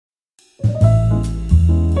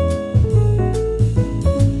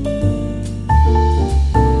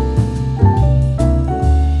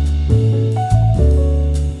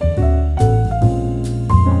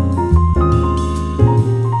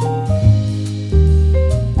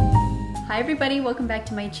Hi everybody, welcome back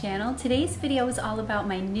to my channel. Today's video is all about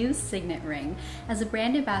my new Signet ring. As a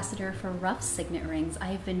brand ambassador for Ruff Signet rings, I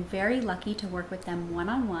have been very lucky to work with them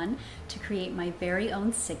one-on-one to create my very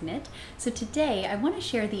own signet. So today I want to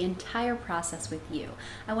share the entire process with you.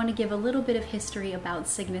 I want to give a little bit of history about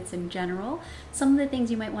signets in general, some of the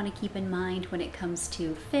things you might want to keep in mind when it comes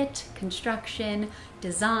to fit, construction,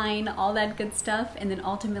 design, all that good stuff, and then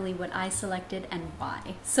ultimately what I selected and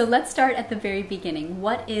why. So let's start at the very beginning.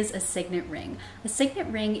 What is a signet ring? A signet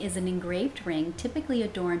ring is an engraved ring typically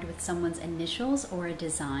adorned with someone's initials or a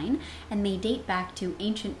design, and they date back to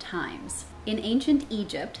ancient times. In ancient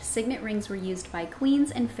Egypt, signet rings were used by queens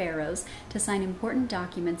and pharaohs to sign important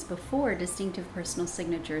documents before distinctive personal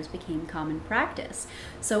signatures became common practice.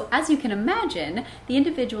 So as you can imagine, the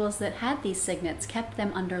individuals that had these signets kept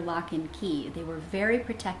them under lock and key. They were very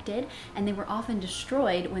protected, and they were often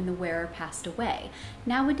destroyed when the wearer passed away.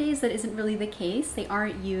 Nowadays, that isn't really the case. They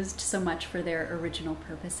aren't used so much for their original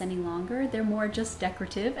purpose any longer. They're more just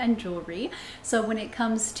decorative and jewelry. So when it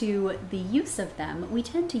comes to the use of them, we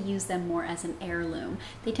tend to use them more as an heirloom.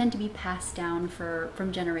 They tend to be passed down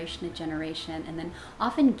from generation to generation and then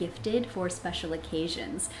often gifted for special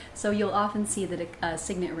occasions. So you'll often see that a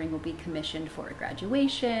signet ring will be commissioned for a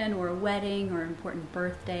graduation or a wedding or an important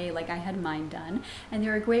birthday, like I had mine done. And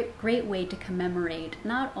they're a great way to commemorate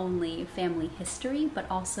not only family history, but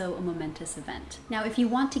also a momentous event. Now, if you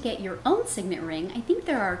want to get your own signet ring, I think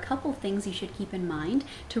there are a couple things you should keep in mind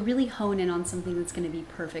to really hone in on something that's going to be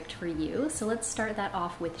perfect for you. So let's start that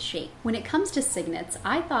off with shape. When it comes to signets,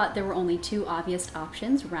 I thought there were only two obvious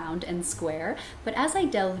options, round and square, but as I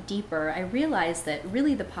delved deeper, I realized that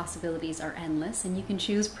really the possibilities are endless and you can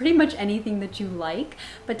choose pretty much anything that you like.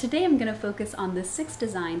 But today I'm going to focus on the 6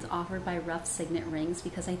 designs offered by Ruff Signet rings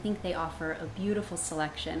because I think they offer a beautiful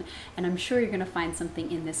selection, and I'm sure you're going to find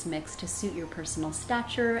something in this mix to suit your personal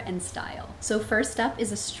stature and style. So first up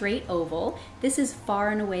is a straight oval. This is far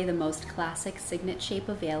and away the most classic signet shape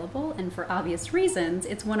available, and for obvious reasons,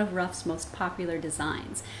 it's one of Ruff's most popular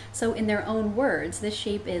designs. So in their own words, this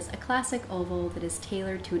shape is a classic oval that is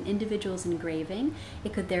tailored to an individual's engraving.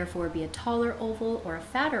 It could therefore be a taller oval or a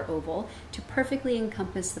fatter oval to perfectly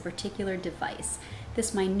encompass the particular device.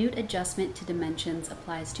 This minute adjustment to dimensions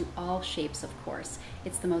applies to all shapes, of course.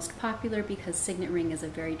 It's the most popular because signet ring is a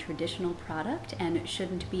very traditional product and it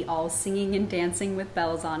shouldn't be all singing and dancing with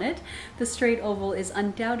bells on it. The straight oval is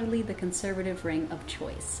undoubtedly the conservative ring of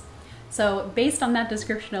choice. So based on that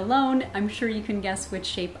description alone, I'm sure you can guess which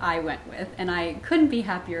shape I went with, and I couldn't be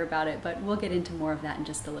happier about it, but we'll get into more of that in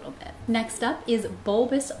just a little bit. Next up is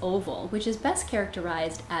bulbous oval, which is best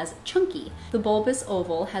characterized as chunky. The bulbous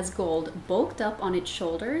oval has gold bulked up on its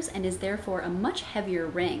shoulders and is therefore a much heavier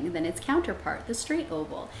ring than its counterpart, the straight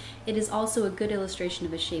oval. It is also a good illustration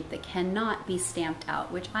of a shape that cannot be stamped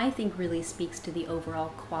out, which I think really speaks to the overall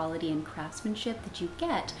quality and craftsmanship that you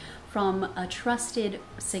get from a trusted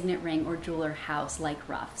signet ring or jeweler house like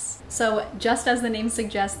Ruff's. So just as the name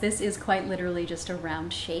suggests, this is quite literally just a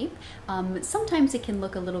round shape. Sometimes it can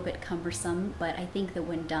look a little bit cumbersome, but I think that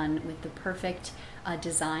when done with the perfect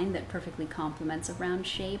design that perfectly complements a round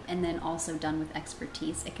shape, and then also done with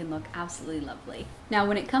expertise, it can look absolutely lovely. Now,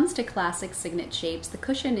 when it comes to classic signet shapes, the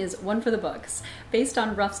cushion is one for the books. Based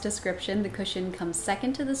on Ruff's description, the cushion comes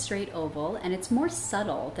second to the straight oval, and it's more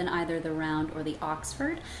subtle than either the round or the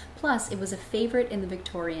Oxford. Plus, it was a favorite in the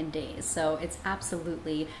Victorian days, so it's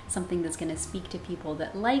absolutely something that's going to speak to people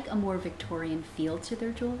that like a more Victorian feel to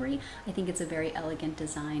their jewelry. I think it's a very elegant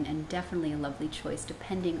design and definitely a lovely choice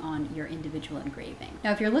depending on your individual engraving.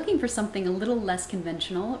 Now, if you're looking for something a little less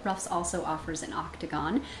conventional, Ruff's also offers an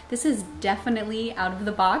octagon. This is definitely out of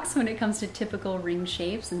the box when it comes to typical ring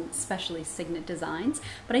shapes and especially signet designs,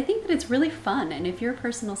 but I think that it's really fun, and if your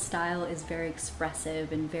personal style is very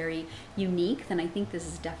expressive and very unique, then I think this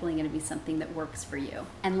is definitely going to be something that works for you.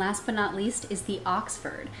 And last but not least is the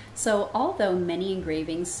Oxford. So although many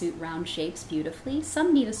engravings suit round shapes beautifully,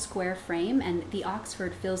 some need a square frame, and the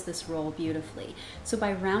Oxford fills this role beautifully. So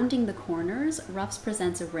by rounding the corners, Ruff's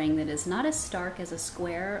presents a ring that is not as stark as a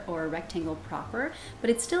square or a rectangle proper, but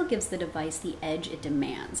it still gives the device the edge it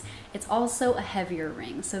demands. It's also a heavier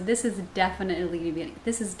ring, so this is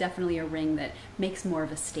definitely a ring that makes more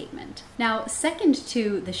of a statement. Now, second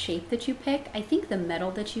to the shape that you pick, I think the metal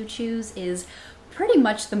that you choose is pretty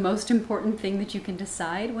much the most important thing that you can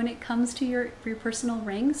decide when it comes to your personal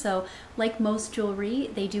ring. So like most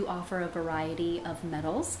jewelry, they do offer a variety of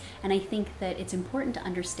metals, and I think that it's important to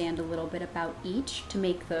understand a little bit about each to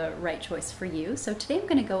make the right choice for you. So today I'm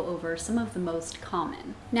going to go over some of the most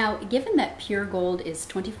common. Now, given that pure gold is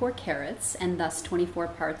 24 carats and thus 24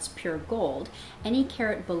 parts pure gold, any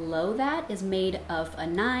carat below that is made of a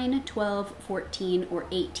 9, 12, 14, or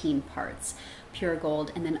 18 parts pure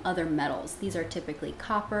gold, and then other metals. These are typically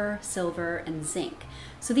copper, silver, and zinc.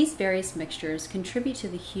 So these various mixtures contribute to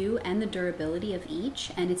the hue and the durability of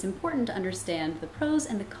each, and it's important to understand the pros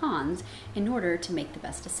and the cons in order to make the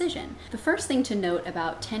best decision. The first thing to note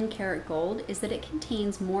about 10 karat gold is that it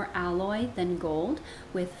contains more alloy than gold,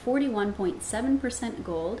 with 41.7%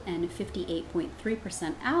 gold and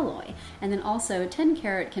 58.3% alloy. And then also 10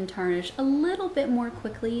 karat can tarnish a little bit more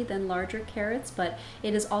quickly than larger carats, but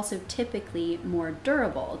it is also typically more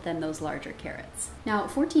durable than those larger carats. Now,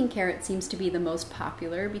 14 karat seems to be the most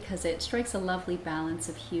popular because it strikes a lovely balance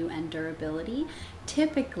of hue and durability.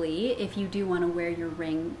 Typically, if you do want to wear your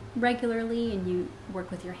ring regularly and you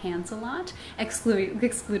work with your hands a lot,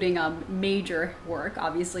 excluding major work,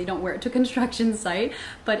 obviously don't wear it to a construction site,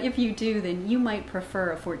 but if you do, then you might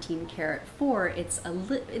prefer a 14 karat for its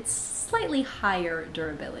slightly higher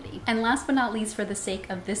durability. And last but not least, for the sake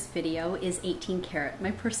of this video, is 18 karat,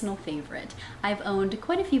 my personal favorite. I've owned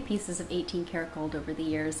quite a few pieces of 18 karat gold over the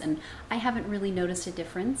years, and I haven't really noticed a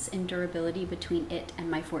difference in durability between it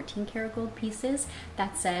and my 14 karat gold pieces.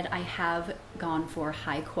 That said, I have gone for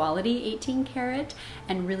high quality 18 karat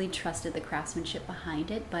and really trusted the craftsmanship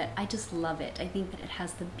behind it, but I just love it. I think that it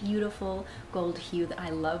has the beautiful gold hue that I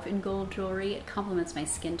love in gold jewelry. It complements my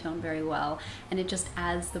skin tone very well, and it just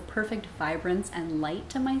adds the perfect vibrance and light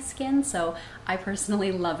to my skin, so I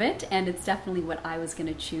personally love it, and it's definitely what I was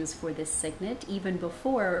going to choose for this signet, even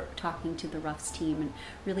before talking to the Ruff's team and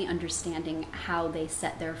really understanding how they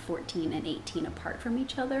set their 14 and 18 apart from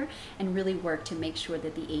each other and really work to make sure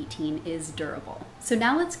that the 18 is durable. So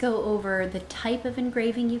now let's go over the type of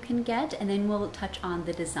engraving you can get, and then we'll touch on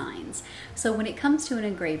the designs. So when it comes to an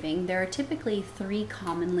engraving, there are typically 3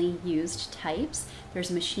 commonly used types. There's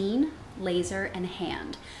machine, laser, and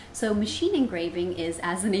hand. So machine engraving is,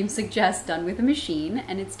 as the name suggests, done with a machine,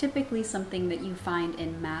 and it's typically something that you find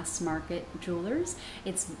in mass market jewelers.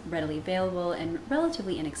 It's readily available and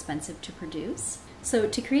relatively inexpensive to produce. So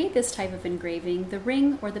to create this type of engraving, the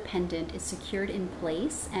ring or the pendant is secured in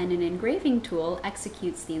place, and an engraving tool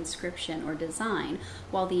executes the inscription or design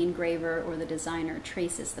while the engraver or the designer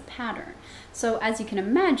traces the pattern. So as you can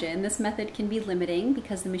imagine, this method can be limiting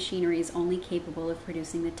because the machinery is only capable of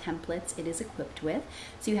producing the templates it is equipped with,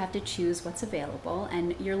 so you have to choose what's available,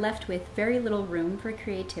 and you're left with very little room for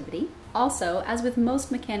creativity. Also, as with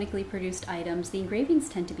most mechanically produced items, the engravings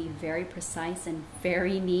tend to be very precise and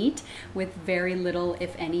very neat, with very little,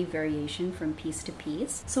 if any, variation from piece to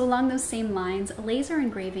piece. So along those same lines, laser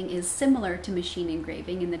engraving is similar to machine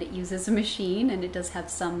engraving in that it uses a machine, and it does have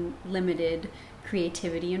some limited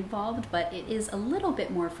creativity involved, but it is a little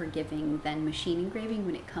bit more forgiving than machine engraving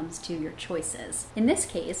when it comes to your choices. In this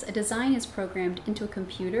case, a design is programmed into a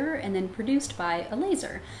computer and then produced by a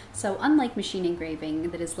laser. So unlike machine engraving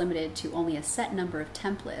that is limited to only a set number of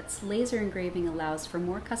templates, laser engraving allows for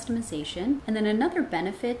more customization. And then another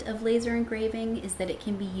benefit of laser engraving is that it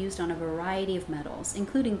can be used on a variety of metals,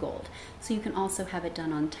 including gold. So you can also have it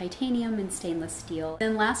done on titanium and stainless steel.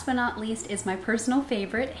 Then last but not least is my personal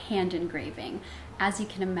favorite, hand engraving. As you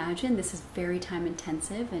can imagine, this is very time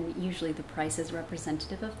intensive, and usually the price is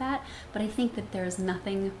representative of that, but I think that there's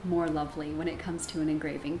nothing more lovely when it comes to an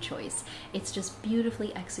engraving choice. It's just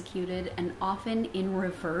beautifully executed and often in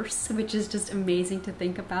reverse, which is just amazing to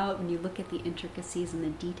think about when you look at the intricacies and the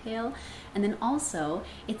detail. And then also,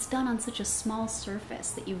 it's done on such a small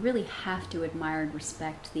surface that you really have to admire and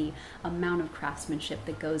respect the amount of craftsmanship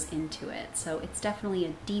that goes into it. So it's definitely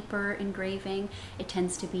a deeper engraving. It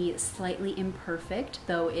tends to be slightly imperfect,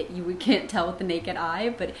 though you can't tell with the naked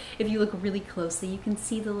eye, but if you look really closely, you can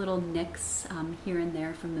see the little nicks here and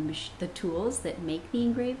there from the tools that make the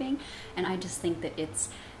engraving, and I just think that it's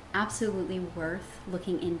absolutely worth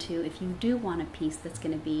looking into if you do want a piece that's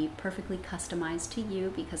going to be perfectly customized to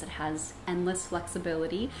you, because it has endless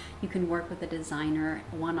flexibility. You can work with a designer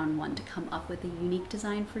one-on-one to come up with a unique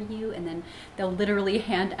design for you, and then they'll literally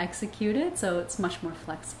hand execute it, so it's much more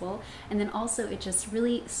flexible. And then also it just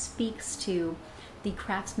really speaks to the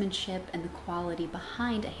craftsmanship and the quality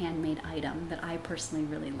behind a handmade item that I personally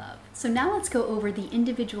really love. So now let's go over the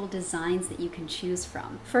individual designs that you can choose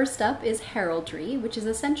from. First up is heraldry, which is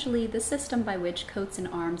essentially the system by which coats and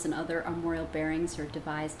arms and other armorial bearings are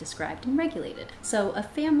devised, described, and regulated. So a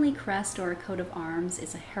family crest or a coat of arms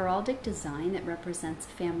is a heraldic design that represents a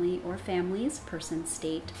family or families, person,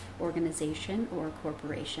 state, organization, or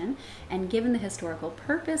corporation. And given the historical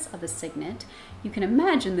purpose of a signet, you can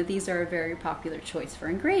imagine that these are a very popular choice for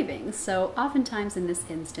engravings. So oftentimes in this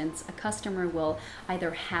instance, a customer will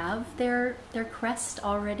either have their crest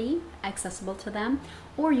already accessible to them,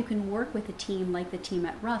 or you can work with a team like the team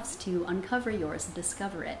at Ruff's to uncover yours and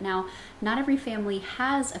discover it. Now, not every family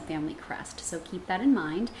has a family crest, so keep that in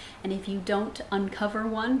mind. And if you don't uncover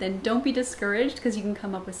one, then don't be discouraged, because you can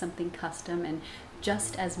come up with something custom and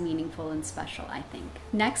just as meaningful and special, I think.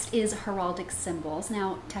 Next is heraldic symbols.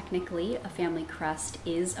 Now, technically, a family crest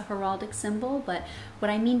is a heraldic symbol, but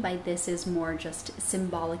what I mean by this is more just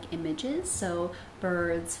symbolic images, so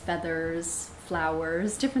birds, feathers,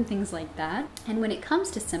 flowers, different things like that. And when it comes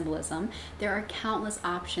to symbolism, there are countless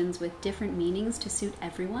options with different meanings to suit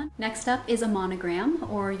everyone. Next up is a monogram,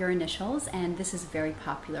 or your initials, and this is very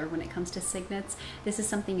popular when it comes to signets. This is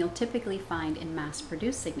something you'll typically find in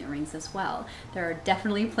mass-produced signet rings as well. There are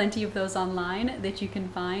definitely plenty of those online that you can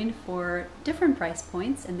find for different price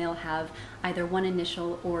points, and they'll have either one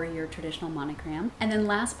initial or your traditional monogram. And then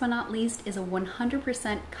last but not least is a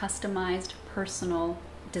 100% customized personal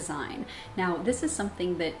design. Now, this is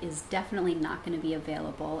something that is definitely not going to be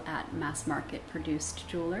available at mass market produced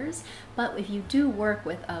jewelers, but if you do work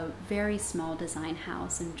with a very small design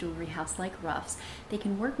house and jewelry house like Ruff's, they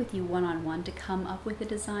can work with you one-on-one to come up with a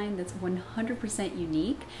design that's 100%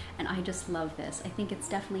 unique, and I just love this. I think it's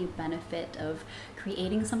definitely a benefit of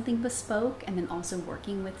creating something bespoke and then also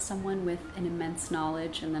working with someone with an immense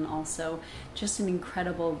knowledge and then also just an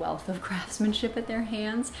incredible wealth of craftsmanship at their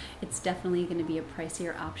hands. It's definitely going to be a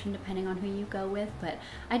pricier option depending on who you go with, but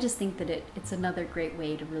I just think that it's another great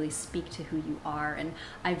way to really speak to who you are. And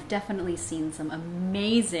I've definitely seen some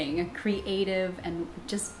amazing, creative, and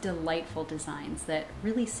just delightful designs that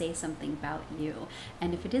really say something about you.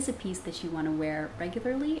 And if it is a piece that you want to wear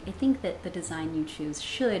regularly, I think that the design you choose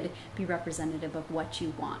should be representative of what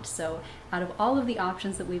you want. So out of all of the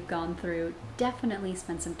options that we've gone through, definitely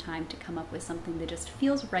spend some time to come up with something that just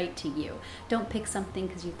feels right to you. Don't pick something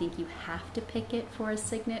because you think you have to pick it for a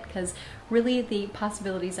signet, because really the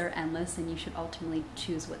possibilities are endless and you should ultimately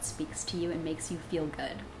choose what speaks to you and makes you feel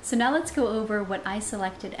good. So now let's go over what I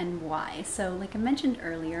selected and why. So like I mentioned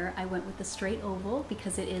earlier, I went with the straight oval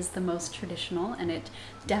because it is the most traditional and it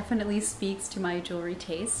definitely speaks to my jewelry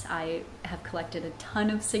tastes. I have collected a ton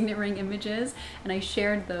of signet ring images and I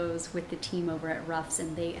shared those with the team over at Ruff's,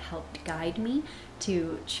 and they helped guide me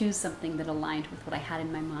to choose something that aligned with what I had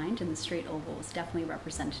in my mind, and the straight oval was definitely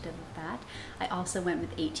representative of that. I also went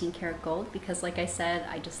with 18 karat gold because, like I said,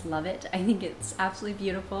 I just love it. I think it's absolutely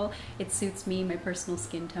beautiful. It suits me, my personal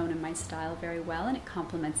skin tone, and my style very well, and it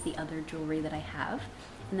complements the other jewelry that I have.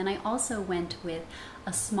 And then I also went with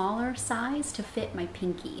a smaller size to fit my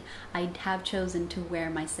pinky. I have chosen to wear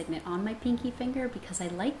my signet on my pinky finger because I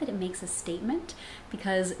like that it makes a statement,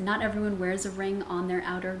 because not everyone wears a ring on their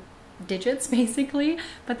outer digits basically,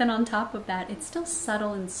 but then on top of that it's still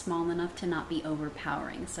subtle and small enough to not be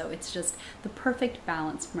overpowering. So it's just the perfect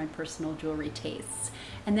balance for my personal jewelry tastes.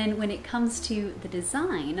 And then when it comes to the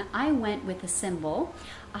design, I went with a symbol.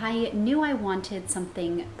 I knew I wanted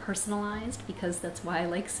something personalized because that's why I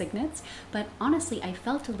like signets, but honestly I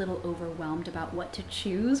felt a little overwhelmed about what to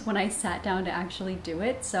choose when I sat down to actually do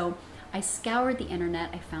it. So I scoured the internet,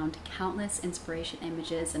 I found countless inspiration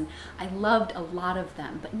images, and I loved a lot of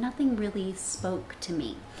them, but nothing really spoke to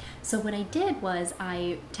me. So what I did was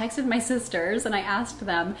I texted my sisters and I asked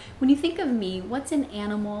them, when you think of me, what's an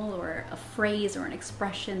animal or a phrase or an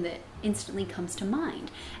expression that instantly comes to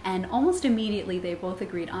mind? And almost immediately they both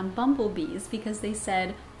agreed on bumblebees, because they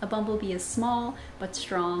said a bumblebee is small but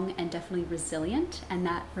strong and definitely resilient, and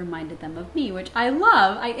that reminded them of me, which I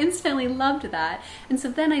love. I instantly loved that. And so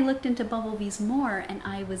then I looked into bumblebees more and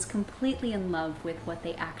I was completely in love with what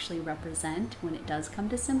they actually represent when it does come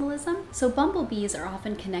to symbolism. So bumblebees are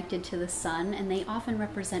often connected to the sun and they often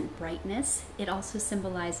represent brightness. It also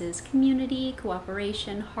symbolizes community,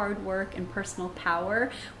 cooperation, hard work, and personal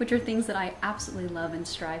power, which are things things that I absolutely love and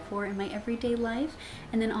strive for in my everyday life.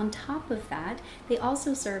 And then on top of that, they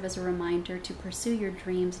also serve as a reminder to pursue your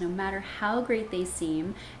dreams no matter how great they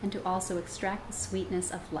seem, and to also extract the sweetness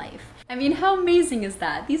of life. I mean, how amazing is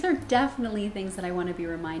that? These are definitely things that I want to be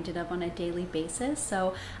reminded of on a daily basis.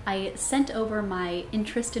 So I sent over my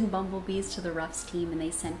interest in bumblebees to the Ruff's team, and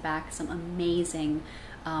they sent back some amazing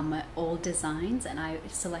old designs, and I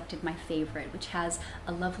selected my favorite, which has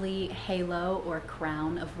a lovely halo or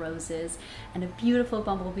crown of roses and a beautiful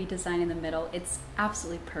bumblebee design in the middle. It's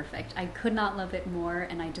absolutely perfect. I could not love it more,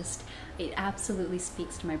 and it absolutely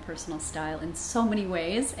speaks to my personal style in so many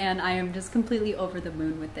ways, and I am just completely over the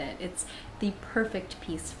moon with it. It's the perfect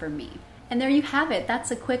piece for me. And there you have it. That's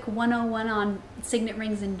a quick 101 on signet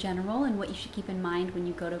rings in general and what you should keep in mind when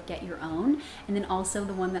you go to get your own, and then also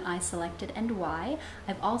the one that I selected and why.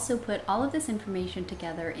 I've also put all of this information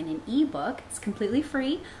together in an ebook. It's completely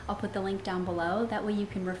free. I'll put the link down below. That way you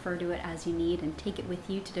can refer to it as you need and take it with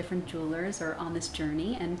you to different jewelers or on this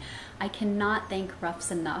journey. And I cannot thank Ruff's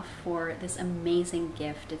enough for this amazing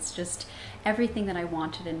gift. It's just everything that I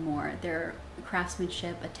wanted and more. Their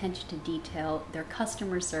craftsmanship, attention to detail, their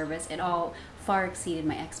customer service, it all far exceeded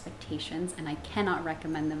my expectations, and I cannot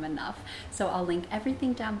recommend them enough. So I'll link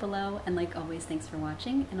everything down below, and like always, thanks for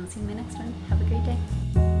watching, and I'll see you in my next one. Have a great day.